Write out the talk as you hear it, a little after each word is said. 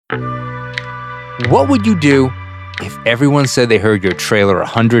What would you do if everyone said they heard your trailer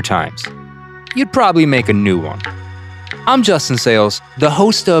 100 times? You'd probably make a new one. I'm Justin Sales, the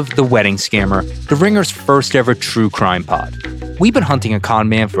host of The Wedding Scammer, The Ringer's first ever true crime pod. We've been hunting a con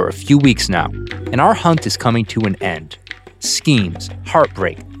man for a few weeks now, and our hunt is coming to an end. Schemes,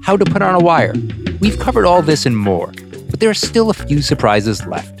 heartbreak, how to put on a wire. We've covered all this and more, but there are still a few surprises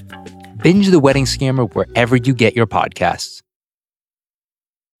left. Binge The Wedding Scammer wherever you get your podcasts.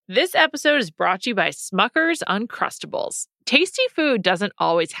 This episode is brought to you by Smucker's Uncrustables. Tasty food doesn't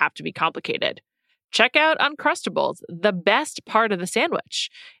always have to be complicated. Check out Uncrustables, the best part of the sandwich.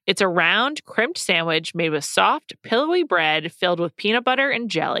 It's a round, crimped sandwich made with soft, pillowy bread filled with peanut butter and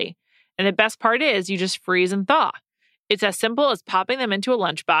jelly. And the best part is you just freeze and thaw. It's as simple as popping them into a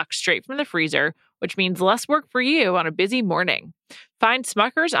lunchbox straight from the freezer, which means less work for you on a busy morning. Find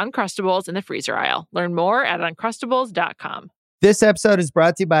Smucker's Uncrustables in the freezer aisle. Learn more at Uncrustables.com. This episode is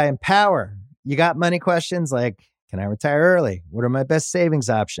brought to you by Empower. You got money questions like, can I retire early? What are my best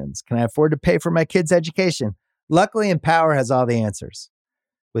savings options? Can I afford to pay for my kids' education? Luckily, Empower has all the answers.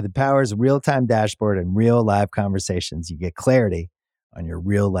 With Empower's real-time dashboard and real live conversations, you get clarity on your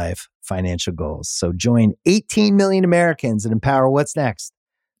real-life financial goals. So join 18 million Americans and empower what's next.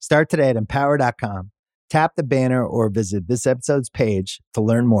 Start today at empower.com. Tap the banner or visit this episode's page to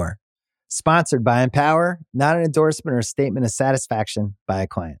learn more. Sponsored by Empower, not an endorsement or a statement of satisfaction by a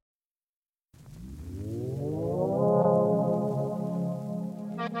client.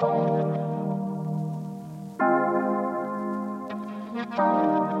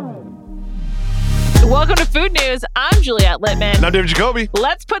 Welcome to Food News. I'm Juliette Littman. And I'm David Jacoby.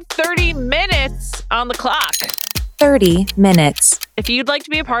 Let's put 30 minutes on the clock. 30 minutes. If you'd like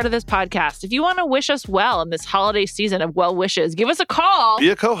to be a part of this podcast, if you want to wish us well in this holiday season of well wishes, give us a call. Be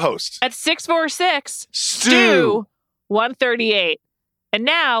a co-host. At 646-STEW-138. And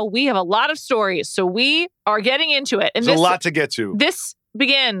now we have a lot of stories, so we are getting into it. And There's a lot to get to. This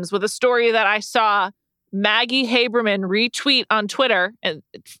begins with a story that I saw Maggie Haberman retweet on Twitter, and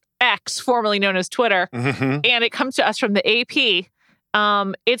X, formerly known as Twitter, and it comes to us from the AP.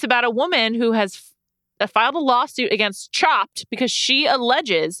 It's about a woman who has filed a lawsuit against Chopt because she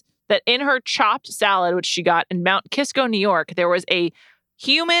alleges that in her Chopt salad, which she got in Mount Kisco, New York, there was a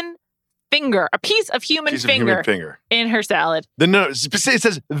human finger, a piece of human finger in her salad. It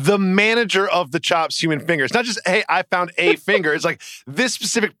says the manager of the Chopt's human finger. It's not just, hey, I found a finger. It's like this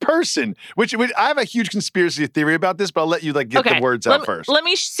specific person, which I have a huge conspiracy theory about this, but I'll let you get the words out first. Let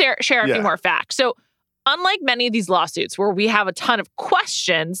me share a few more facts. So unlike many of these lawsuits where we have a ton of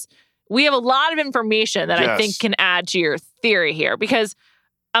questions, we have a lot of information that I think can add to your theory here, because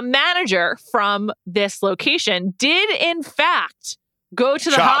a manager from this location did, in fact, go to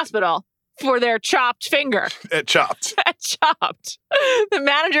the hospital for their chopped finger. At Chopt. At Chopt. The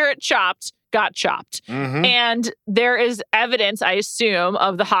manager at Chopt got chopped. And there is evidence, I assume,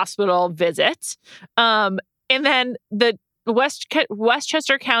 of the hospital visit. And then the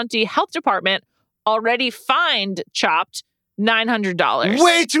Westchester County Health Department already fined Chopt $900.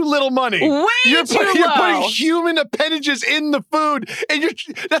 Way too little money. You're putting human appendages in the food, and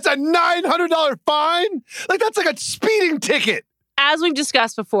that's a $900 fine? That's like a speeding ticket. As we've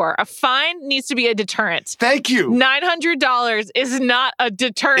discussed before, a fine needs to be a deterrent. Thank you. $900 is not a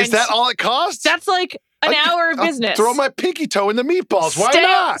deterrent. Is that all it costs? That's like an hour of business. I'll throw my pinky toe in the meatballs. Why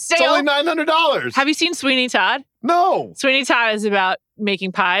not? It's only $900. Have you seen Sweeney Todd? No. Sweeney Todd is about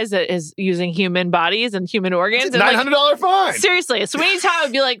making pies that is using human bodies and human organs. It's a $900 fine. Seriously, Sweeney Todd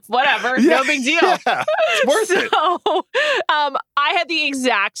would be like, whatever, no big deal. Yeah, it's worth it. I had the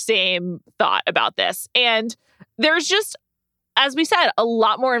exact same thought about this. And there's just, as we said, a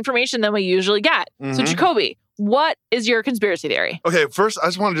lot more information than we usually get. So, Jacoby, what is your conspiracy theory? Okay, first, I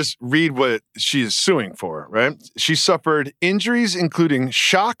just want to read what she is suing for, right? She suffered injuries including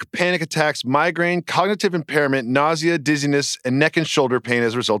shock, panic attacks, migraine, cognitive impairment, nausea, dizziness, and neck and shoulder pain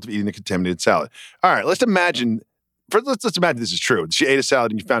as a result of eating the contaminated salad. All right, let's imagine this is true. She ate a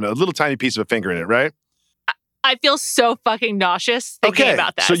salad and you found a little tiny piece of a finger in it, right? I feel so fucking nauseous thinking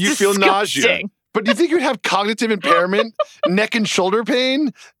about that. So you feel nausea. But do you think you'd have cognitive impairment, neck and shoulder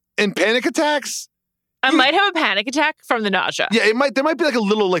pain, and panic attacks? I might have a panic attack from the nausea. Yeah, there might be a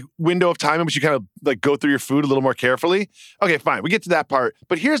little window of time in which you kind of go through your food a little more carefully. Okay, fine. We get to that part.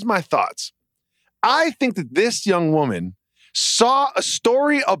 But here's my thoughts. I think that this young woman saw a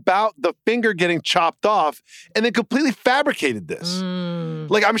story about the finger getting chopped off and then completely fabricated this.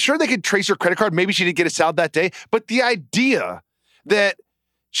 I'm sure they could trace her credit card. Maybe she didn't get a salad that day. But the idea that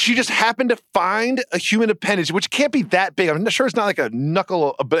she just happened to find a human appendage, which can't be that big. I'm not sure it's not like a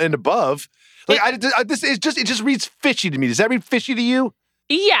knuckle and above. It just reads fishy to me. Does that read fishy to you?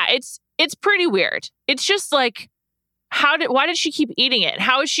 Yeah, It's pretty weird. It's just like, why did she keep eating it?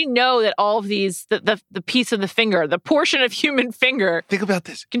 How does she know that all of these, the piece of the finger, the portion of human finger, think about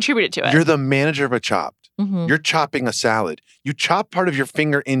this, contributed to it? You're the manager of a Chopt. Mm-hmm. You're chopping a salad. You chop part of your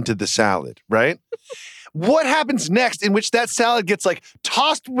finger into the salad, right? What happens next in which that salad gets like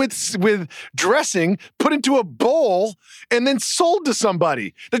tossed with dressing, put into a bowl, and then sold to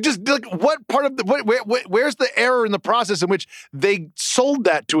somebody? Just like what part of where's the error in the process in which they sold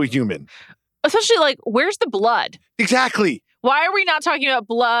that to a human? Especially like, where's the blood? Exactly. Why are we not talking about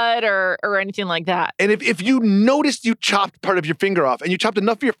blood or anything like that? And if you noticed you chopped part of your finger off and you chopped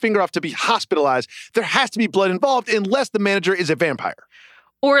enough of your finger off to be hospitalized, there has to be blood involved unless the manager is a vampire.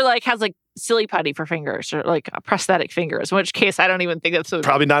 Or like has like silly putty for fingers or like a prosthetic fingers, in which case I don't even think that's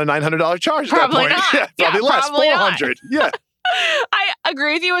probably not a $900 charge probably at that point. Not. Yeah, probably less, probably $400. Yeah. I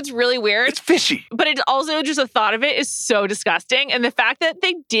agree with you. It's really weird. It's fishy. But it's also just the thought of it is so disgusting. And the fact that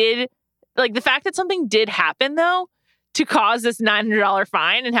the fact that something did happen though, to cause this $900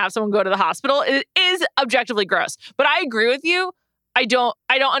 fine and have someone go to the hospital is objectively gross. But I agree with you. I don't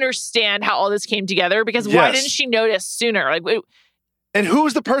understand how all this came together because why didn't she notice sooner? And who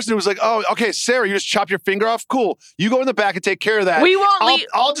was the person who was like, oh, okay, Sarah, you just chopped your finger off? Cool. You go in the back and take care of that. We won't leave.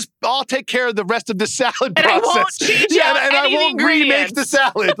 I'll take care of the rest of the salad and process. I won't change out and any I won't remake the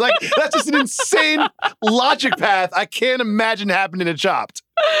salad. Like, that's just an insane logic path. I can't imagine happening in Chopt.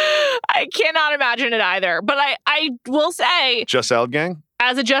 I cannot imagine it either. But I will say, Just Salad Gang?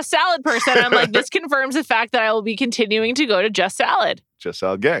 As a Just Salad person, I'm like, this confirms the fact that I will be continuing to go to Just Salad. Just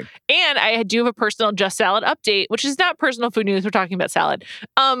Salad Gang. And I do have a personal Just Salad update, which is not personal food news. We're talking about salad.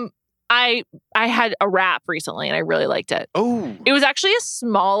 I had a wrap recently and I really liked it. Oh. It was actually a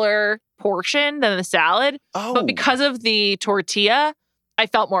smaller portion than the salad. Oh. But because of the tortilla, I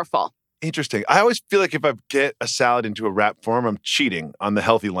felt more full. Interesting. I always feel like if I get a salad into a wrap form, I'm cheating on the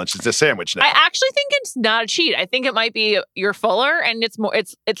healthy lunch. It's a sandwich now. I actually think it's not a cheat. I think it might be you're fuller and it's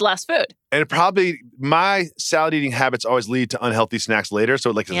less food. And my salad eating habits always lead to unhealthy snacks later. So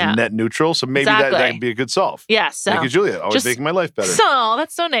it's net neutral. So maybe that would be a good solve. Yes. So thank you, Julia. Always making my life better. So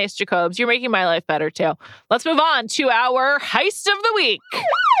that's so nice, Jacobs. You're making my life better too. Let's move on to our heist of the week.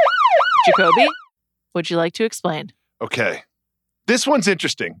 Jacoby, would you like to explain? Okay. This one's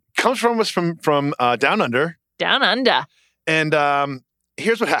interesting. Comes from us from down under. Down under. And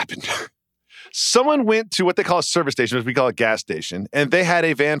here's what happened. Someone went to what they call a service station, as we call a gas station, and they had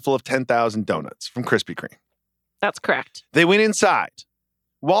a van full of 10,000 donuts from Krispy Kreme. That's correct. They went inside.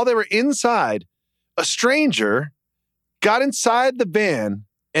 While they were inside, a stranger got inside the van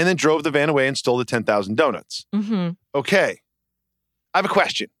and then drove the van away and stole the 10,000 donuts. Mm-hmm. Okay. I have a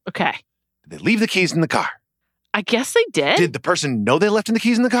question. Okay. Did they leave the keys in the car? I guess they did. Did the person know they left the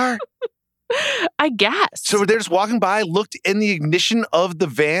keys in the car? I guess. So they're just walking by, looked in the ignition of the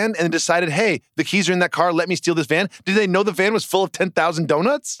van, and decided, hey, the keys are in that car. Let me steal this van. Did they know the van was full of 10,000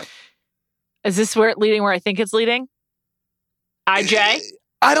 donuts? Is this where I think it's leading? IJ?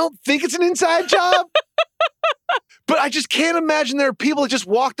 I don't think it's an inside job. But I just can't imagine there are people that just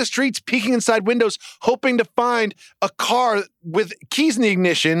walk the streets peeking inside windows, hoping to find a car with keys in the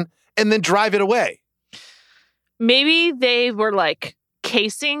ignition and then drive it away. Maybe they were like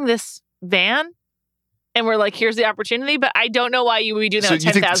casing this van and we're like, here's the opportunity, but I don't know why you would be doing that with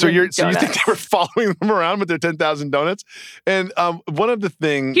 10,000 donuts. So you think they were following them around with their 10,000 donuts? And one of the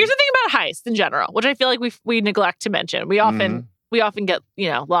things... Here's the thing about heist in general, which I feel like we neglect to mention. We often get,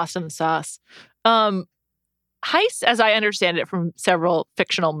 lost in the sauce. Heists, as I understand it from several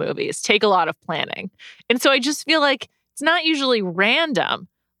fictional movies, take a lot of planning. And so I just feel like it's not usually random.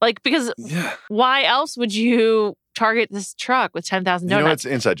 Like, because why else would you target this truck with 10,000 donuts? You know, it's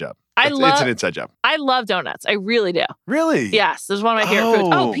an inside job. It's an inside job. I love donuts. I really do. Really? Yes. This is one of my favorite foods.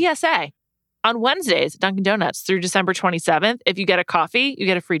 Oh, PSA. On Wednesdays at Dunkin' Donuts through December 27th, if you get a coffee, you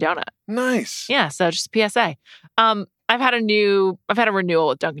get a free donut. Nice. Yeah. So just PSA. I've had a renewal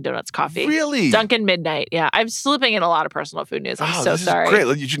with Dunkin' Donuts coffee. Really? Dunkin' Midnight. Yeah. I'm slipping in a lot of personal food news. I'm so sorry.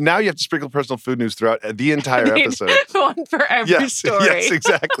 Great. Now you have to sprinkle personal food news throughout the entire episode. One for every story. Yes,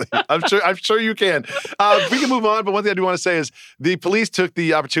 exactly. I'm sure you can. We can move on, but one thing I do want to say is the police took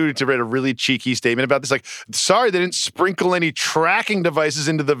the opportunity to write a really cheeky statement about this. Like, sorry, they didn't sprinkle any tracking devices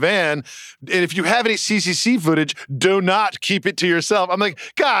into the van. And if you have any CCC footage, do not keep it to yourself. I'm like,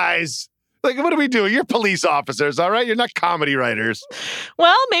 guys... Like, what are we doing? You're police officers, all right? You're not comedy writers.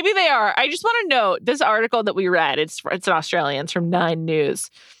 Well, maybe they are. I just want to note this article that we read. It's an Australian. It's from 9 News.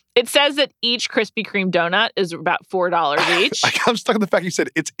 It says that each Krispy Kreme donut is about $4 each. I'm stuck on the fact you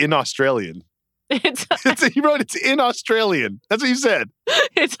said it's in Australian. You wrote it's in Australian. That's what you said.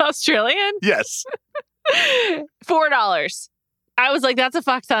 It's Australian? Yes. $4. I was like, that's a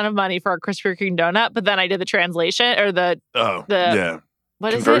fuck ton of money for a Krispy Kreme donut. But then I did the translation or the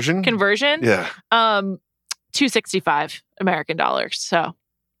what Conversion? is it? Conversion. Yeah. $2.65 American dollars. So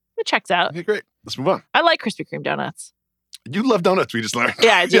it checks out. Okay, great. Let's move on. I like Krispy Kreme donuts. You love donuts, we just learned.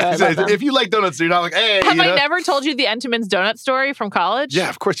 Yeah, I do. I love them. If you like donuts, you're not like, hey. Have I never told you the Entenmann's donut story from college? Yeah,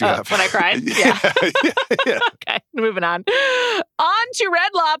 of course you have. When I cried? Yeah. Okay, moving on. On to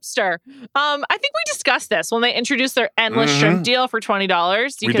Red Lobster. I think we discussed this when they introduced their endless shrimp deal for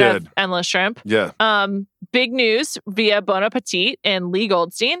 $20. You could have endless shrimp. Yeah. Big news via Bon Appetit and Lee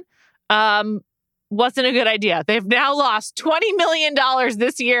Goldstein. Wasn't a good idea. They've now lost $20 million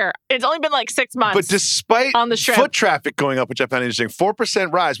this year. It's only been like 6 months. But despite on the shrimp. Foot traffic going up, which I found interesting,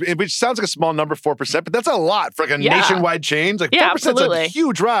 4% rise, which sounds like a small number, 4%, but that's a lot for like a nationwide change. Like 4% is a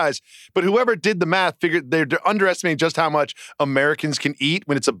huge rise. But whoever did the math figured they're underestimating just how much Americans can eat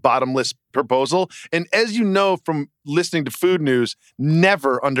when it's a bottomless proposal. And as you know from listening to food news,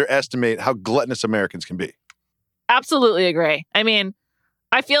 never underestimate how gluttonous Americans can be. Absolutely agree. I mean,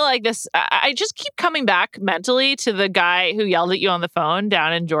 I feel like this, I just keep coming back mentally to the guy who yelled at you on the phone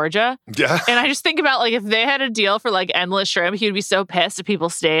down in Georgia. Yeah. And I just think about like if they had a deal for like endless shrimp, he would be so pissed if people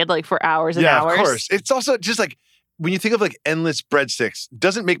stayed like for hours and hours. Yeah, of course. It's also just like when you think of like endless breadsticks,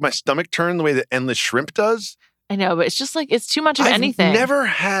 doesn't make my stomach turn the way that endless shrimp does. I know, but it's just like, it's too much of anything. I've never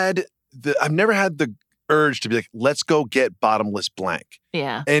had the urge to be like, let's go get bottomless blank.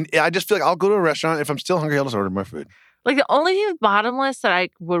 Yeah. And I just feel like I'll go to a restaurant. If I'm still hungry, I'll just order more food. Like the only thing bottomless that I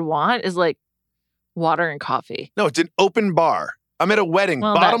would want is like water and coffee. No, it's an open bar. I'm at a wedding.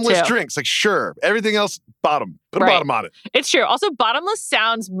 Well, bottomless drinks. Like, sure. Everything else, bottom. Put a bottom on it. It's true. Also, bottomless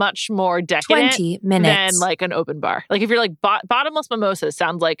sounds much more decadent 20 minutes. than like an open bar. Like if you're like bottomless mimosas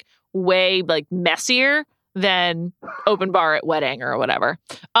sounds like way like messier than open bar at wedding or whatever.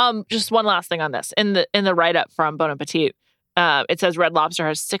 Just one last thing on this. In the write-up from Bon Appetit, it says Red Lobster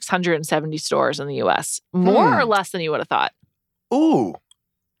has 670 stores in the U.S. More or less than you would have thought. Ooh.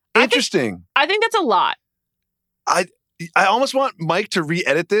 Interesting. I think that's a lot. I almost want Mike to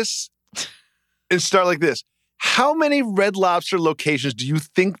re-edit this and start like this. How many Red Lobster locations do you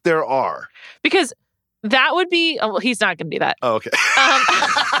think there are? Because that would be... well, he's not going to do that. Oh, okay.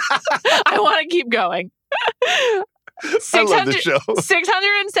 I want to keep going. I love the show.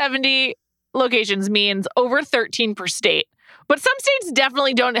 670 locations means over 13 per state. But some states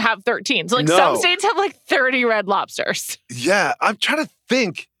definitely don't have 13. So, like, some states have, like, 30 Red Lobsters. Yeah, I'm trying to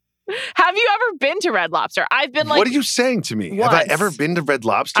think. Have you ever been to Red Lobster? I've been, like... What are you saying to me? Once. Have I ever been to Red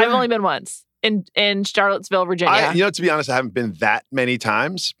Lobster? I've only been once in Charlottesville, Virginia. To be honest, I haven't been that many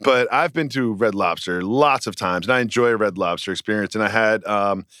times, but I've been to Red Lobster lots of times, and I enjoy a Red Lobster experience. And I had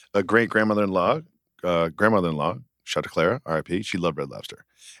a great-grandmother-in-law, shout to Clara, R.I.P., she loved Red Lobster.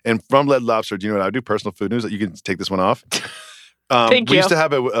 And from Red Lobster, do you know what I would do? Personal food news. You can take this one off. Thank you. We used to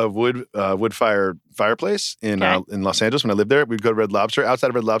have a wood fireplace in Los Angeles when I lived there. We'd go to Red Lobster. Outside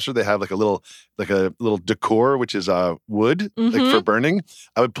of Red Lobster, they have like a little decor, which is wood like for burning.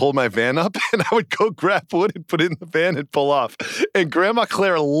 I would pull my van up and I would go grab wood and put it in the van and pull off. And Grandma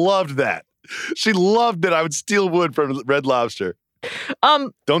Clara loved that. She loved that I would steal wood from Red Lobster.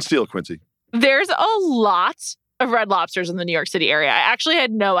 Don't steal, Quincy. There's a lot of Red Lobsters in the New York City area. I actually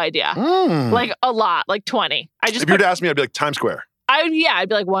had no idea. Like a lot, like 20. If you were to ask me, I'd be like Times Square. I'd be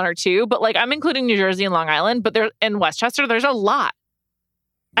like 1 or 2, but like I'm including New Jersey and Long Island, but there in Westchester, there's a lot.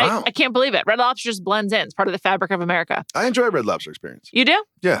 Wow. I can't believe it. Red Lobster just blends in. It's part of the fabric of America. I enjoy a Red Lobster experience. You do?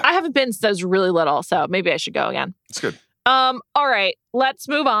 Yeah. I haven't been since I was really little, so maybe I should go again. It's good. All right, let's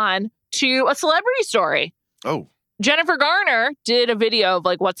move on to a celebrity story. Oh. Jennifer Garner did a video of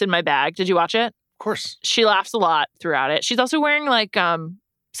like what's in my bag. Did you watch it? Of course. She laughs a lot throughout it. She's also wearing like a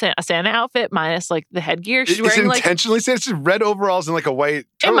Santa outfit minus like the headgear. She's wearing like intentionally Santa. It's red overalls and like a white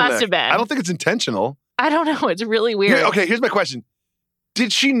turtleneck. It must have been. I don't think it's intentional. I don't know. It's really weird. Here's my question.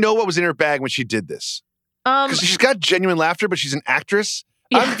 Did she know what was in her bag when she did this? Because she's got genuine laughter, but she's an actress.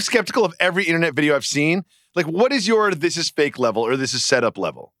 Yeah. I'm skeptical of every internet video I've seen. Like, what is your this is fake level or this is setup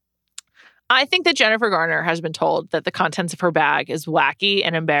level? I think that Jennifer Garner has been told that the contents of her bag is wacky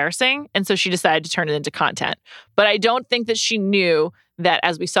and embarrassing, and so she decided to turn it into content. But I don't think that she knew that,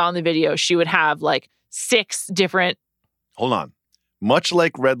 as we saw in the video, she would have like 6 different... Hold on. Much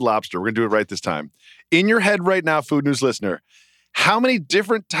like Red Lobster, we're going to do it right this time. In your head right now, Food News listener, how many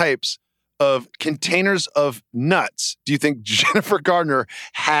different types of containers of nuts do you think Jennifer Garner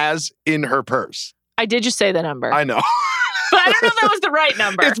has in her purse? I did just say the number. I know. But I don't know if that was the right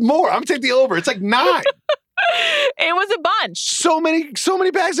number. It's more. I'm going to take the over. It's like 9. It was a bunch. So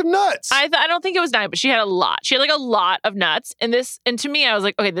many bags of nuts. I don't think it was 9, but she had a lot. She had like a lot of nuts. And to me, I was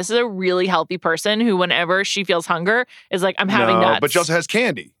like, okay, this is a really healthy person who, whenever she feels hunger, is like, I'm having nuts. But she also has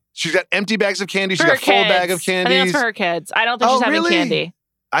candy. She's got empty bags of candy. She's For got her full kids. bag of candy. I think that's for her kids. I don't think she's having candy.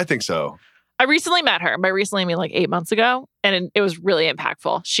 I think so. I recently met her. By recently, I mean like 8 months ago. And it was really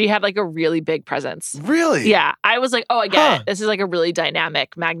impactful. She had like a really big presence. Really? Yeah. I was like, oh, I get it. This is like a really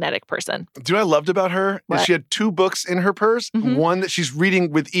dynamic, magnetic person. Do you know what I loved about her? What? Is she had 2 books in her purse. Mhm. One that she's reading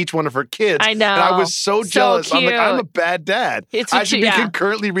with each one of her kids. I know. And I was so jealous. I'm like, I'm a bad dad. I should be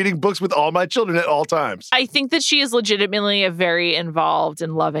concurrently reading books with all my children at all times. I think that she is legitimately a very involved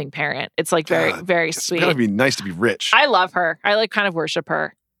and loving parent. It's like very sweet. It's gotta be nice to be rich. I love her. I like kind of worship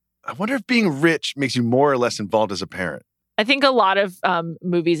her. I wonder if being rich makes you more or less involved as a parent. I think a lot of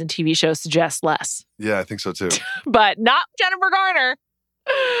movies and TV shows suggest less, Yeah, I think so too. but not Jennifer Garner.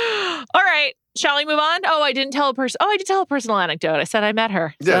 All right. Shall we move on? Oh, I did tell a personal anecdote. I said I met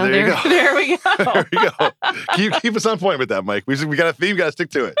her. Yeah, So there you go. There we go. There we go. Keep us on point with that, Mike. We got a theme, got to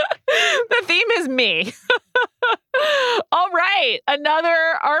stick to it. The theme is me. All right. Another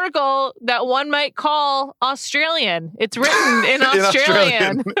article that one might call Australian. It's written in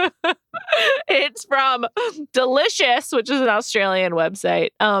Australian. It's from Delicious, which is an Australian website.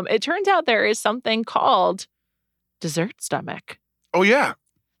 It turns out there is something called dessert stomach. Oh, yeah.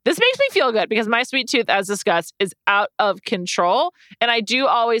 This makes me feel good because my sweet tooth, as discussed, is out of control. And I do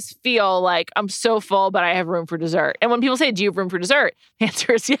always feel like I'm so full, but I have room for dessert. And when people say, do you have room for dessert? The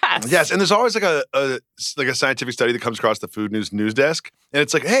answer is yes. Yes. And there's always like a scientific study that comes across the food news desk. And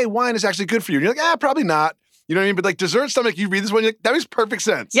it's like, hey, wine is actually good for you. And you're like, probably not. You know what I mean? But like dessert stomach, you read this one, you're like, that makes perfect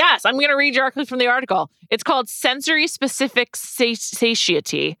sense. Yes. I'm going to read directly from the article. It's called sensory specific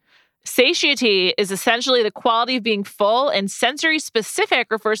satiety. Satiety is essentially the quality of being full, and sensory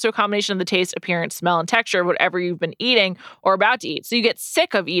specific refers to a combination of the taste, appearance, smell, and texture of whatever you've been eating or about to eat. So you get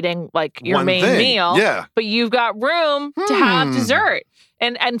sick of eating like your One main thing. meal, Yeah. but you've got room to have dessert.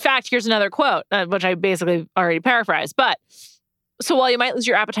 And in fact, here's another quote, which I basically already paraphrased. But so while you might lose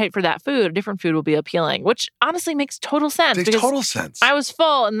your appetite for that food, a different food will be appealing, which honestly makes total sense. Makes total sense. I was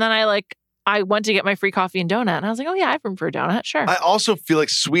full, and then I went to get my free coffee and donut, and I was like, oh, yeah, I have room for a donut. Sure. I also feel like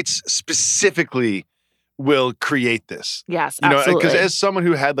sweets specifically will create this. Yes, you know, absolutely. because as someone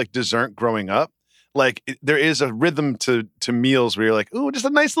who had like dessert growing up, like there is a rhythm to meals where you're like, ooh, just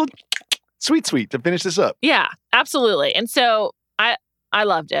a nice little sweet to finish this up. Yeah, absolutely. And so I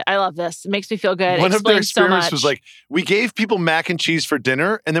loved it. I love this. It makes me feel good. One of their experiments so was like, we gave people mac and cheese for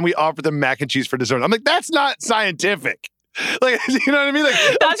dinner, and then we offered them mac and cheese for dessert. I'm like, that's not scientific. Like, you know what I mean? Like,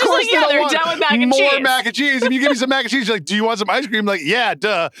 that's of course just like, they're done with mac and more cheese. mac and cheese. If you give me some mac and cheese, you're like, do you want some ice cream? Like, yeah,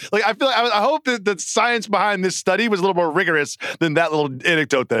 duh. Like, I feel like I hope that the science behind this study was a little more rigorous than that little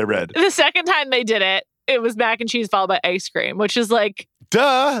anecdote that I read. The second time they did it, it was mac and cheese followed by ice cream, which is like,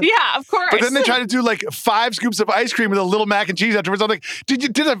 duh. Yeah, of course. But then they tried to do like 5 scoops of ice cream with a little mac and cheese afterwards. I'm like, did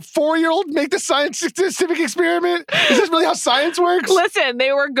a 4-year-old make the scientific experiment? Is this really how science works? Listen,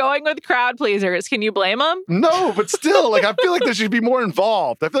 they were going with crowd pleasers. Can you blame them? No, but still, like, I feel like there should be more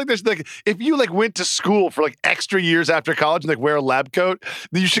involved. I feel like there's like, if you like went to school for like extra years after college and like wear a lab coat,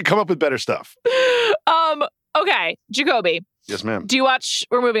 then you should come up with better stuff. Okay, Jacoby. Yes, ma'am.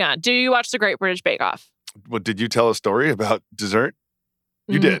 We're moving on. Do you watch The Great British Bake Off? Well, did you tell a story about dessert?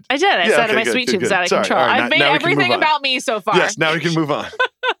 You did. I did. I said my sweet tooth is out of control. Right, I've made everything about me so far. Yes, now we can move on.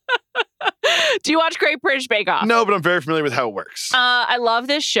 Do you watch Great British Bake Off? No, but I'm very familiar with how it works. I love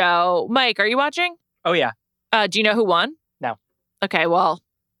this show. Mike, are you watching? Oh, yeah. Do you know who won? No. Okay, well,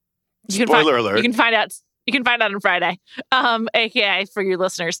 Spoiler alert. You can find out. You can find out on Friday, aka for your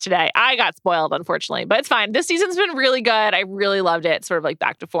listeners today. I got spoiled, unfortunately, but it's fine. This season's been really good. I really loved it. Sort of like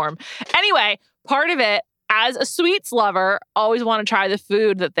back to form. Anyway, part of it, as a sweets lover, always want to try the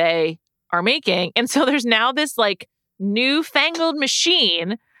food that they are making. And so there's now this like newfangled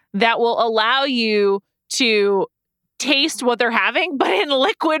machine that will allow you to taste what they're having, but in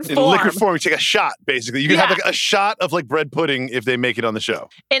liquid form. In liquid form, you take a shot, basically. You can have like a shot of like bread pudding if they make it on the show.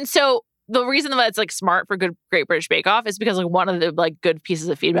 And so the reason that it's like smart for Great British Bake Off is because like one of the like good pieces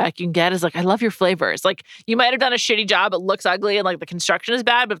of feedback you can get is like, I love your flavors. Like you might have done a shitty job, it looks ugly and like the construction is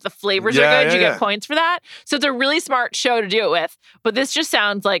bad, but if the flavors are good, you get points for that. So it's a really smart show to do it with. But this just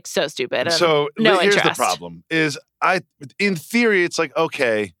sounds like so stupid. And so no here's interest. the problem is in theory, it's like,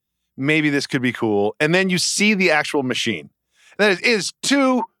 okay, maybe this could be cool. And then you see the actual machine. And that is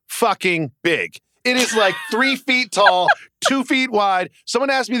too fucking big. It is like 3 feet tall, 2 feet wide. Someone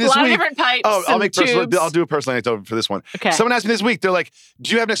asked me this week. A lot of different pipes. I'll do a personal anecdote for this one. Okay. Someone asked me this week. They're like,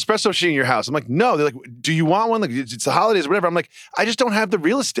 "Do you have an espresso machine in your house?" I'm like, "No." They're like, "Do you want one? Like, it's the holidays, or whatever." I'm like, "I just don't have the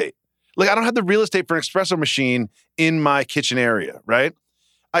real estate." Like, I don't have the real estate for an espresso machine in my kitchen area, right?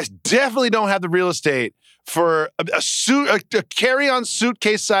 I definitely don't have the real estate for a carry-on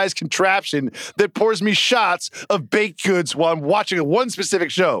suitcase-sized contraption that pours me shots of baked goods while I'm watching one specific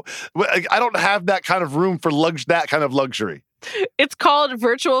show. I don't have that kind of room for that kind of luxury. It's called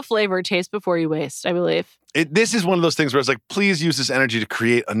virtual flavor. Taste before you waste, I believe. This is one of those things where it's like, please use this energy to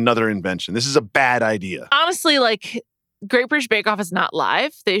create another invention. This is a bad idea. Honestly, like, Great British Bake Off is not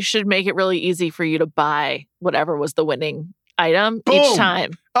live. They should make it really easy for you to buy whatever was the winning item each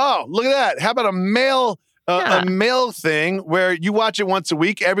time. Oh, look at that. How about a mail thing where you watch it once a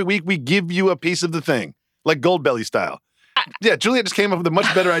week? Every week we give you a piece of the thing, like Goldbelly style. Yeah, Juliet just came up with a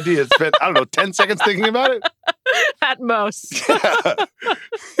much better idea. Spent, 10 seconds thinking about it. At most. I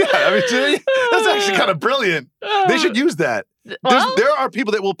mean, that's actually kind of brilliant. They should use that. There are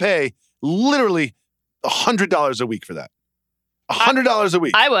people that will pay literally $100 a week for that. $100 a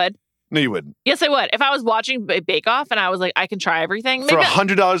week. I would. No, you wouldn't. Yes, I would. If I was watching Bake Off and I was like, I can try everything. For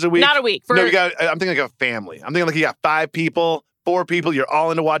 $100 a week? Not a week. No, I'm thinking like a family. I'm thinking like you got 5 people, 4 people. You're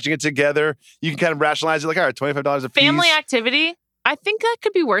all into watching it together. You can kind of rationalize it like, all right, $25 a piece. Family activity. I think that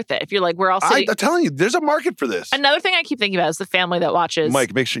could be worth it. If you're like, we're all sitting. I'm telling you, there's a market for this. Another thing I keep thinking about is the family that watches.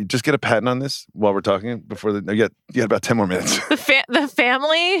 Mike, make sure you just get a patent on this while we're talking before you got about 10 more minutes. The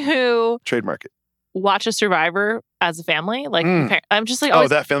family who trademark it. Watches Survivor as a family. Like, I'm just like, always,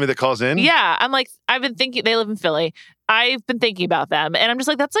 that family that calls in? Yeah. I'm like, I've been thinking, they live in Philly. I've been thinking about them. And I'm just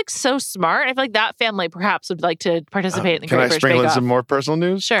like, that's like so smart. I feel like that family perhaps would like to participate in the Great British Bake Off. Can I sprinkle in some more personal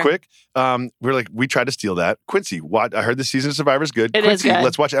news? Sure. Quick. We tried to steal that. Quincy, I heard this season of Survivor is good. It Quincy, is good.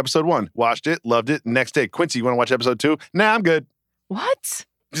 Let's watch episode 1. Watched it, loved it. Next day, Quincy, you want to watch episode 2? Nah, I'm good. What?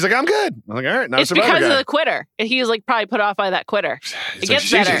 He's like, I'm good. I'm like, all right, not it's a Survivor because guy. of the quitter. He was like probably put off by that quitter. It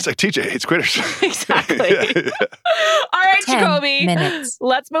gets better. It's like TJ hates quitters. Exactly. Yeah. All right, 10 Jacoby. minutes.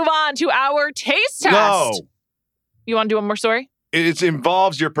 Let's move on to our taste test. No. You want to do one more story? It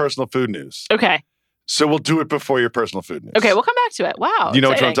involves your personal food news. Okay. So we'll do it before your personal food news. Okay, we'll come back to it. Wow. You know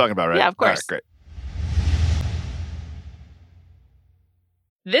what I'm talking about, right? Yeah, of course. All right, great.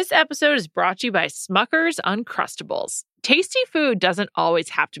 This episode is brought to you by Smucker's Uncrustables. Tasty food doesn't always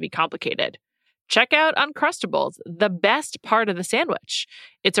have to be complicated. Check out Uncrustables, the best part of the sandwich.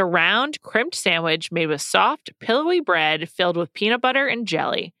 It's a round, crimped sandwich made with soft, pillowy bread filled with peanut butter and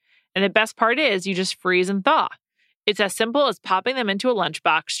jelly. And the best part is you just freeze and thaw. It's as simple as popping them into a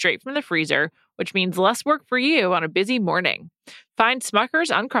lunchbox straight from the freezer, which means less work for you on a busy morning. Find Smucker's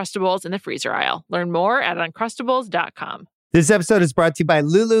Uncrustables in the freezer aisle. Learn more at Uncrustables.com. This episode is brought to you by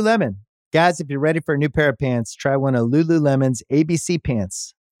Lululemon. Guys, if you're ready for a new pair of pants, try one of Lululemon's ABC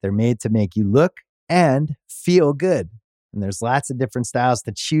pants. They're made to make you look and feel good. And there's lots of different styles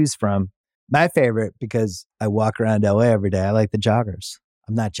to choose from. My favorite, because I walk around LA every day, I like the joggers.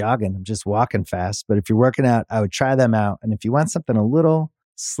 I'm not jogging, I'm just walking fast. But if you're working out, I would try them out. And if you want something a little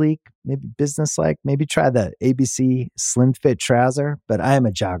sleek, maybe business-like, maybe try the ABC Slim Fit trouser. But I am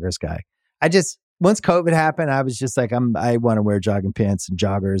a joggers guy. Once COVID happened, I was just like, I want to wear jogging pants and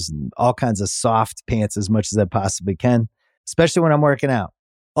joggers and all kinds of soft pants as much as I possibly can, especially when I'm working out.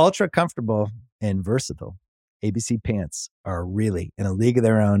 Ultra comfortable and versatile. ABC pants are really in a league of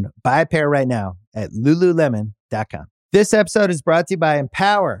their own. Buy a pair right now at lululemon.com. This episode is brought to you by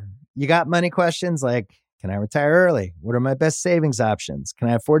Empower. You got money questions like, can I retire early? What are my best savings options? Can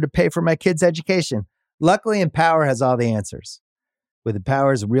I afford to pay for my kids' education? Luckily, Empower has all the answers. With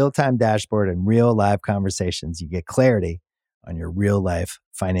Empower's real-time dashboard and real live conversations, you get clarity on your real-life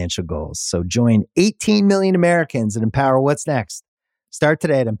financial goals. So join 18 million Americans and empower what's next. Start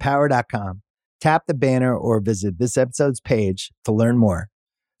today at empower.com. Tap the banner or visit this episode's page to learn more.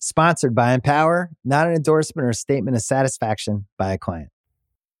 Sponsored by Empower, not an endorsement or a statement of satisfaction by a client.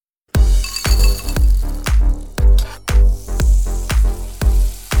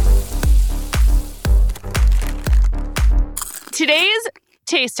 Today's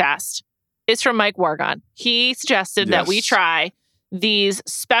taste test is from Mike Wargon. He suggested that we try these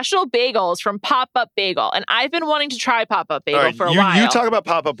special bagels from Popup Bagel. And I've been wanting to try Popup Bagel for a while. You talk about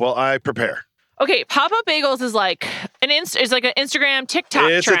Popup while I prepare. Okay, Popup Bagels is like an Instagram,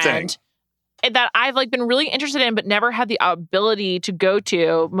 TikTok it's trend. A thing. That I've been really interested in, but never had the ability to go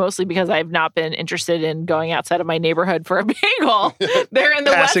to, mostly because I've not been interested in going outside of my neighborhood for a bagel. They're in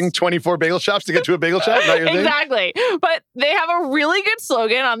the Passing 24 bagel shops to get to a bagel shop? Not your thing? Exactly. But they have a really good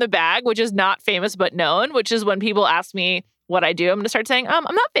slogan on the bag, which is not famous but known, which is when people ask me what I do, I'm going to start saying, I'm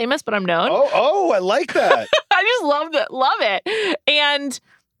not famous, but I'm known. Oh, I like that. I just love it. And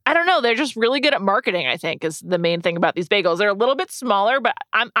I don't know. They're just really good at marketing, I think, is the main thing about these bagels. They're a little bit smaller, but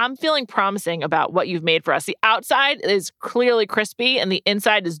I'm feeling promising about what you've made for us. The outside is clearly crispy and the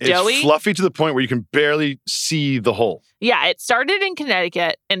inside is doughy. It's fluffy to the point where you can barely see the hole. Yeah, it started in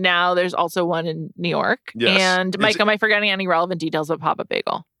Connecticut, and now there's also one in New York. Yes. And Mike, am I forgetting any relevant details about Popup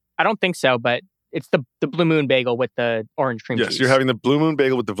Bagel? I don't think so, but it's the Blue Moon bagel with the orange cream cheese. Yes, you're having the Blue Moon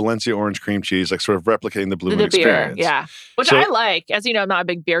bagel with the Valencia orange cream cheese, like sort of replicating the Blue Moon experience. Beer, yeah. Which I like. As you know, I'm not a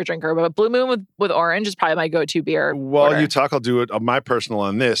big beer drinker, but Blue Moon with orange is probably my go-to beer. While you talk, I'll do it. My personal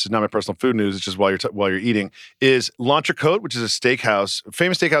on this is not my personal food news. It's just while you're eating. Is Launcher Cote, which is a steakhouse,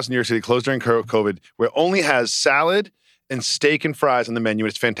 famous steakhouse in New York City, closed during COVID, where it only has salad and steak and fries on the menu.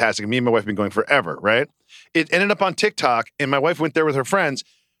 It's fantastic. Me and my wife have been going forever. Right? It ended up on TikTok, and my wife went there with her friends.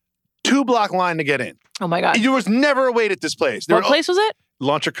 2-block line to get in. Oh my God. There was never a wait at this place. What place was it?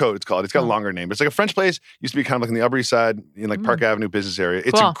 Launcher Cote, it's called. It's got a longer name. It's like a French place. Used to be kind of like in the Upper East Side, in like Park Avenue business area.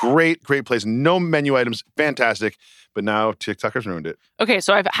 It's a great place. No menu items. Fantastic. But now TikTokers ruined it. Okay,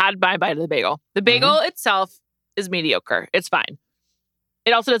 so I've had my bite of the bagel. The bagel itself is mediocre. It's fine.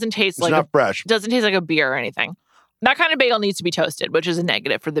 It also doesn't taste it's not fresh. Doesn't taste like a beer or anything. That kind of bagel needs to be toasted, which is a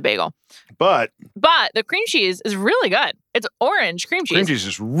negative for the bagel. But the cream cheese is really good. It's orange cream cheese. Cream cheese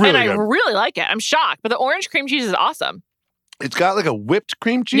is really good. And I really like it. I'm shocked. But the orange cream cheese is awesome. It's got like a whipped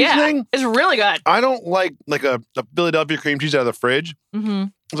cream cheese thing. It's really good. I don't like a Philadelphia cream cheese out of the fridge. Mm-hmm.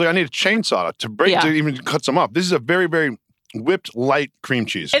 It's like I need a chainsaw to even cut some up. This is a very, very whipped light cream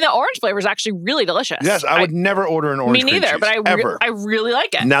cheese. And the orange flavor is actually really delicious. Yes, I would never order an orange cream cheese. Me neither, but I really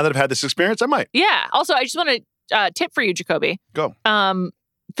like it. Now that I've had this experience, I might. Yeah. Also, I just want to tip for you, Jacoby. Go.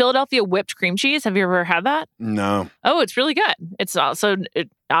 Philadelphia whipped cream cheese. Have you ever had that? No. Oh, it's really good. It's also,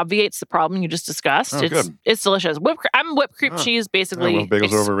 it obviates the problem you just discussed. It's delicious. I'm whipped cream cheese basically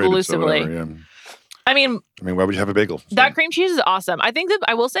bagels are overrated, exclusively. So whatever, yeah. I mean, why would you have a bagel? So. That cream cheese is awesome. I think that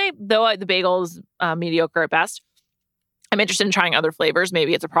I will say, though, the bagel is mediocre at best. I'm interested in trying other flavors.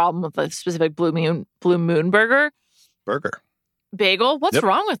 Maybe it's a problem with a specific Blue Moon burger. Bagel? What's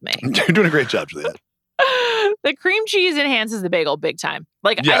wrong with me? You're doing a great job, Juliette. The cream cheese enhances the bagel big time.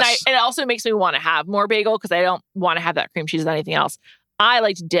 And it also makes me want to have more bagel because I don't want to have that cream cheese with anything else. I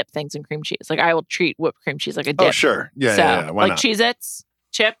like to dip things in cream cheese. Like I will treat whipped cream cheese like a dip. Oh, sure. Yeah. Why not? Cheez-Its,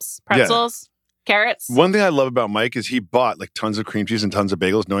 chips, pretzels, carrots. One thing I love about Mike is he bought like tons of cream cheese and tons of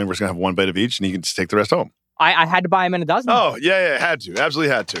bagels, knowing we're just going to have one bite of each and he can just take the rest home. I had to buy him in a dozen. Oh, yeah, had to.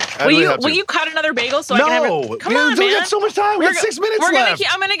 Absolutely had to. Will you cut another bagel so I can have it? Come on, man. We got so much time. We got 6 minutes left.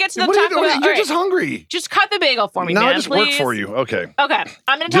 I'm going to get to the Taco Bell. You're just hungry. Just cut the bagel for me, man, I'll just please. work for you. Okay.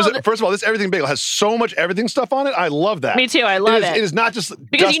 I'm going to tell you. First of all, this everything bagel has so much everything stuff on it. I love that. Me too. I love it. It is not just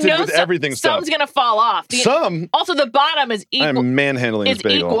because dusted with everything stuff. Some's going to fall off. Also, the bottom is equal. I'm manhandling this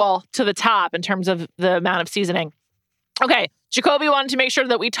bagel. Equal to the top in terms of the amount of seasoning. Okay. Jacoby wanted to make sure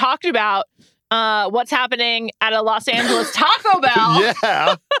that we talked about what's happening at a Los Angeles Taco Bell.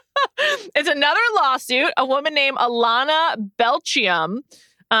 Yeah. It's another lawsuit. A woman named Alana Belchium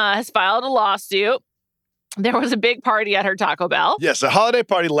has filed a lawsuit. There was a big party at her Taco Bell. Yes, a holiday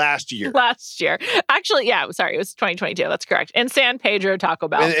party last year. Actually, it was 2022. That's correct. In San Pedro Taco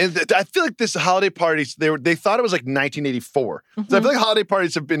Bell. And I feel like this holiday parties, they thought it was like 1984. So I feel like holiday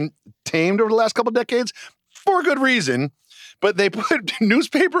parties have been tamed over the last couple of decades for good reason. But they put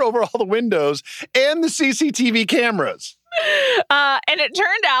newspaper over all the windows and the CCTV cameras. And it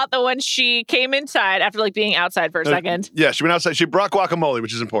turned out that when she came inside, after being outside for a second. Yeah, she went outside. She brought guacamole,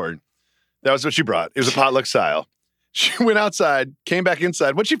 which is important. That was what she brought. It was a potluck style. She went outside, came back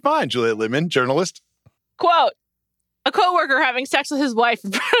inside. What'd she find, Juliette Littman, journalist? Quote, a coworker having sex with his wife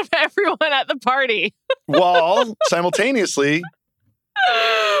in front of everyone at the party. While simultaneously...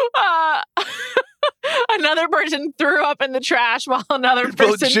 Another person threw up in the trash while another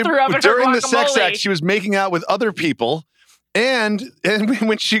person threw up in her guacamole. During the sex act, she was making out with other people. And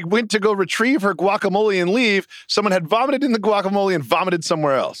when she went to go retrieve her guacamole and leave, someone had vomited in the guacamole and vomited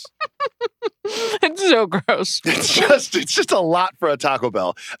somewhere else. It's so gross. It's just a lot for a Taco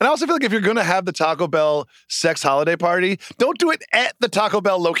Bell. And I also feel like if you're going to have the Taco Bell sex holiday party, don't do it at the Taco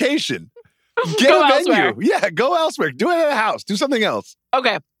Bell location. Get a venue. Elsewhere. Yeah, go elsewhere. Do it at a house. Do something else.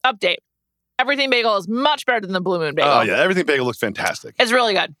 Okay, update. Everything Bagel is much better than the Blue Moon Bagel. Oh, yeah. Everything Bagel looks fantastic. It's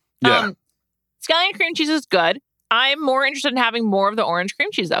really good. Yeah. Scallion cream cheese is good. I'm more interested in having more of the orange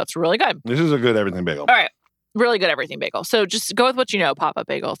cream cheese, though. It's really good. This is a good everything bagel. All right. Really good everything bagel. So just go with what you know, Popup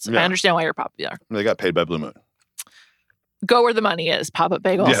Bagels. Yeah. I understand why you're popular. They got paid by Blue Moon. Go where the money is, Popup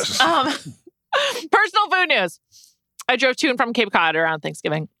Bagels. Yes. Personal food news. I drove to and from Cape Cod around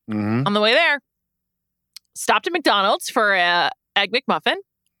Thanksgiving. Mm-hmm. On the way there, stopped at McDonald's for an Egg McMuffin.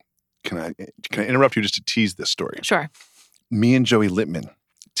 Can I interrupt you just to tease this story? Sure. Me and Joey Littman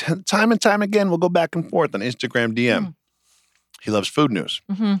time and time again, we'll go back and forth on Instagram DM. He loves food news.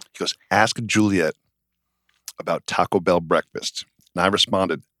 Mm-hmm. He goes, ask Juliet about Taco Bell breakfast. And I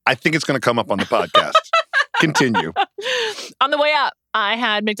responded, I think it's going to come up on the podcast. Continue. On the way up, I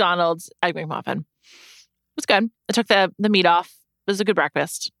had McDonald's Egg McMuffin. It was good. I took the meat off. It was a good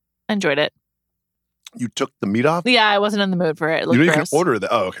breakfast. I enjoyed it. You took the meat off? Yeah, I wasn't in the mood for it. It You looked know you can gross. order that.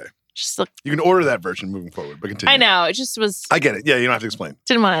 Oh, okay. Just looked, You can order that version moving forward, but continue. I know. It just was. I get it. Yeah, you don't have to explain.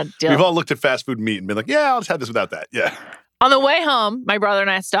 Didn't want to deal. We've all looked at fast food meat and been like, yeah, I'll just have this without that. Yeah. On the way home, my brother and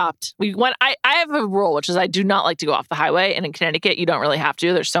I stopped. We went. I have a rule, which is I do not like to go off the highway. And in Connecticut, you don't really have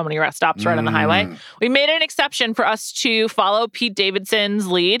to. There's so many rest stops right on the highway. We made an exception for us to follow Pete Davidson's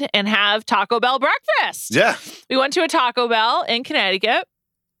lead and have Taco Bell breakfast. Yeah. We went to a Taco Bell in Connecticut.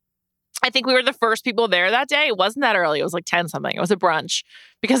 I think we were the first people there that day. It wasn't that early. It was like 10 something. It was a brunch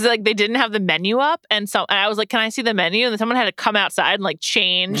because like they didn't have the menu up. And I was like, can I see the menu? And then someone had to come outside and like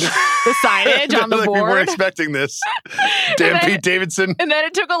change the signage on the like board. We weren't expecting this. Damn Pete Davidson. And then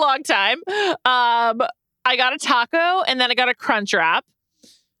it took a long time. I got a taco and then I got a crunch wrap.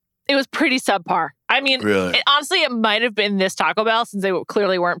 It was pretty subpar. I mean, Really? Honestly, it might have been this Taco Bell since they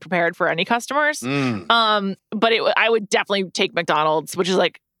clearly weren't prepared for any customers. But I would definitely take McDonald's, which is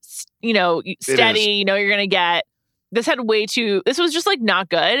like, steady, you're going to get. This was just like not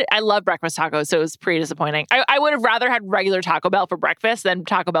good. I love breakfast tacos, so it was pretty disappointing. I would have rather had regular Taco Bell for breakfast than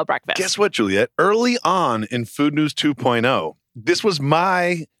Taco Bell breakfast. Guess what, Juliet? Early on in Food News 2.0, this was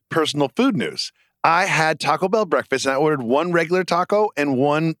my personal food news. I had Taco Bell breakfast and I ordered one regular taco and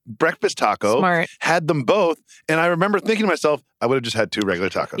one breakfast taco. Smart. Had them both. And I remember thinking to myself, I would have just had two regular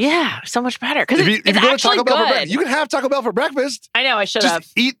tacos. Yeah, so much better. Because If you it's go to actually Taco Bell for good. breakfast, you can have Taco Bell for breakfast. I know, I should have.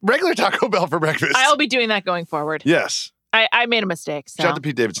 Just eat regular Taco Bell for breakfast. I'll be doing that going forward. Yes. I made a mistake. So. Shout out to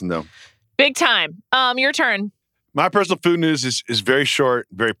Pete Davidson, though. Big time. Your turn. My personal food news is very short,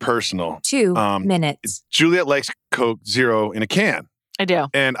 very personal. 2 minutes. Juliet likes Coke Zero in a can. I do.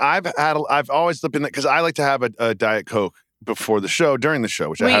 And I've always been that because I like to have a Diet Coke before the show, during the show,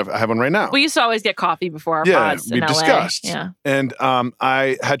 which I have one right now. We used to always get coffee before our pods in we LA. discussed. Yeah. And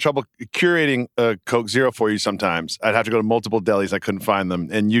I had trouble curating a Coke Zero for you sometimes. I'd have to go to multiple delis. I couldn't find them.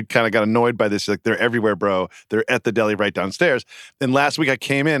 And you kind of got annoyed by this. Like, they're everywhere, bro. They're at the deli right downstairs. And last week I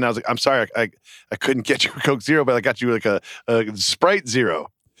came in and I was like, I'm sorry, I couldn't get you a Coke Zero, but I got you like a Sprite Zero.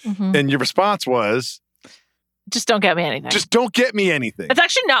 Mm-hmm. And your response was... Just don't get me anything. Just don't get me anything. That's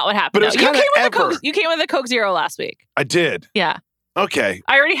actually not what happened. But it was kind of You came with a Coke Zero last week. I did. Yeah. Okay.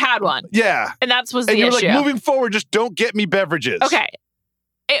 I already had one. Yeah. And that was the issue. And you're issue. like, moving forward, just don't get me beverages. Okay.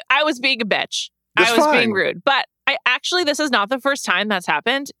 I was being a bitch. That's I was fine. being rude. But this is not the first time that's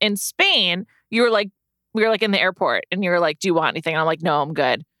happened. In Spain, we were like in the airport and you were like, do you want anything? And I'm like, no, I'm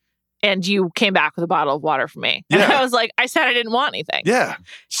good. And you came back with a bottle of water for me. And Yeah. I was like, I said I didn't want anything. Yeah.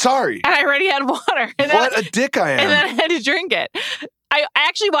 Sorry. And I already had water. And What a dick I am. And then I had to drink it. I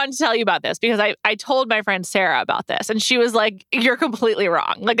actually wanted to tell you about this because I told my friend Sarah about this. And she was like, you're completely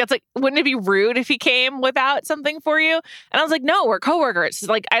wrong. Like, that's like, wouldn't it be rude if he came without something for you? And I was like, no, we're coworkers.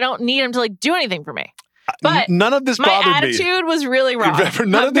 Like, I don't need him to like do anything for me. But none of this bothered my attitude was really wrong.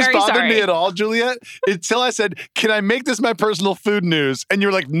 None of this very bothered sorry. me at all, Juliet, until I said, can I make this my personal food news? And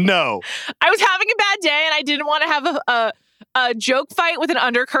you're like, no. I was having a bad day and I didn't want to have a joke fight with an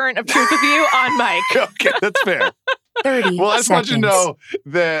undercurrent of truth with you on mic. Okay, that's fair. 30 Well, I just want you to know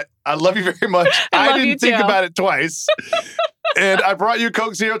that I love you very much. I love you didn't think too. about it twice. And I brought you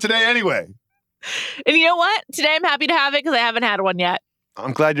Coke Zero today anyway. And you know what? Today I'm happy to have it because I haven't had one yet.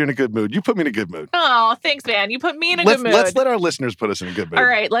 I'm glad you're in a good mood. You put me in a good mood. Oh, thanks, man. You put me in a good mood. Let's let our listeners put us in a good mood. All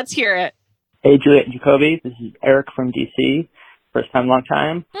right, let's hear it. Hey, Juliet and Jacoby. This is Eric from DC. First time, long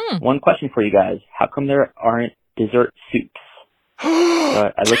time. One question for you guys. How come there aren't dessert soups?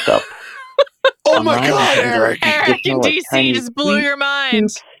 I looked up. Oh, my online, God, and there are Eric. Eric in traditional, like, DC Chinese just blew sweet your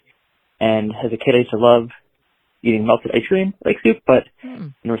mind. soups. And as a kid, I used to love eating melted ice cream like soup, but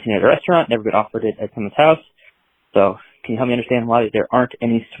never seen it at a restaurant, never been offered it at someone's house. So can you help me understand why there aren't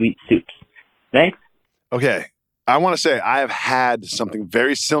any sweet soups? Thanks. Okay. I want to say I have had something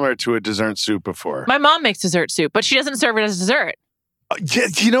very similar to a dessert soup before. My mom makes dessert soup, but she doesn't serve it as dessert. Yeah,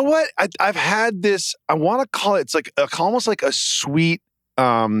 you know what? I've had this, I want to call it, it's like almost like a sweet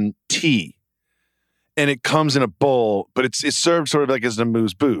tea. And it comes in a bowl, but it's served sort of like as an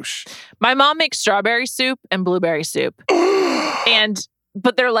amuse-bouche. My mom makes strawberry soup and blueberry soup.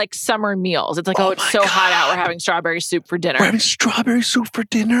 But they're like summer meals. It's like, it's so hot out. We're having strawberry soup for dinner. We're having strawberry soup for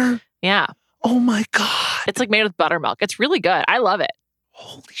dinner? Yeah. Oh my God. It's like made with buttermilk. It's really good. I love it.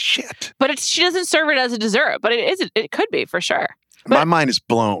 Holy shit. But she doesn't serve it as a dessert, but it could be for sure. My mind is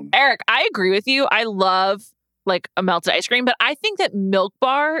blown. Eric, I agree with you. I love like a melted ice cream, but I think that Milk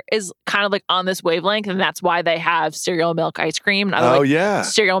Bar is kind of like on this wavelength, and that's why they have cereal milk ice cream and other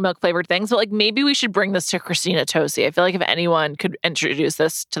cereal milk flavored things. But like maybe we should bring this to Christina Tosi. I feel like if anyone could introduce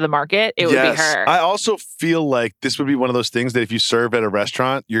this to the market, it would be her. I also feel like this would be one of those things that if you serve at a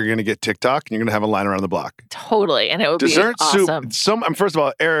restaurant, you're going to get TikTok and you're going to have a line around the block. Totally, and it would dessert be awesome. Soup. First of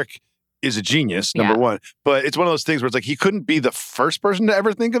all, Eric is a genius, number one. But it's one of those things where it's like he couldn't be the first person to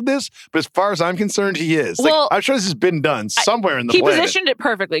ever think of this, but as far as I'm concerned, he is. Well, I'm sure this has been done somewhere in the planet. He positioned it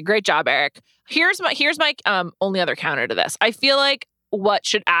perfectly. Great job, Eric. Here's my only other counter to this. I feel like what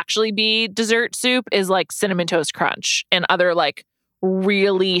should actually be dessert soup is like Cinnamon Toast Crunch and other like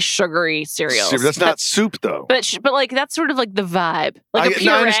really sugary cereals. That's not soup though. But like that's sort of like the vibe. Like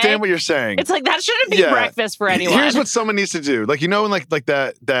I understand what you're saying. It's like that shouldn't be breakfast for anyone. Here's what someone needs to do. Like, you know, when like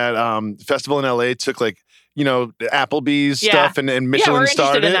that festival in LA took like, you know, Applebee's stuff and Michelin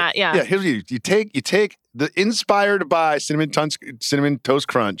starred it. That, yeah. Here's what you take the inspired by Cinnamon Toast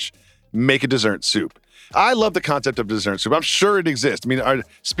Crunch, make a dessert soup. I love the concept of dessert soup. I'm sure it exists. I mean, our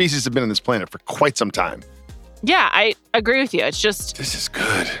species have been on this planet for quite some time. Yeah, I agree with you. It's just... This is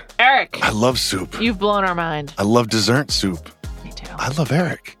good. Eric. I love soup. You've blown our mind. I love dessert soup. Me too. I love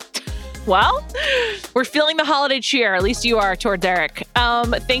Eric. Well, we're feeling the holiday cheer. At least you are towards Eric.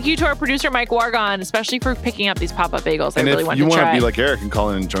 Thank you to our producer, Mike Wargon, especially for picking up these Popup bagels. I really want to try. And if you want to be like Eric and call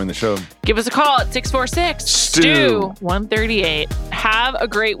in and join the show, give us a call at 646-STEW-138. Have a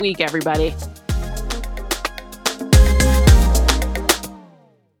great week, everybody.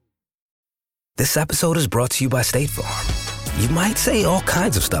 This episode is brought to you by State Farm. You might say all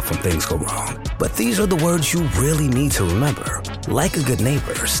kinds of stuff when things go wrong, but these are the words you really need to remember. Like a good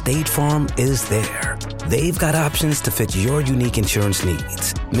neighbor, State Farm is there. They've got options to fit your unique insurance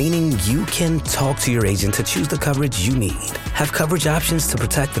needs, meaning you can talk to your agent to choose the coverage you need, have coverage options to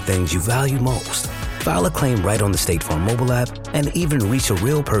protect the things you value most, file a claim right on the State Farm mobile app, and even reach a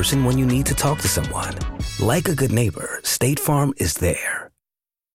real person when you need to talk to someone. Like a good neighbor, State Farm is there.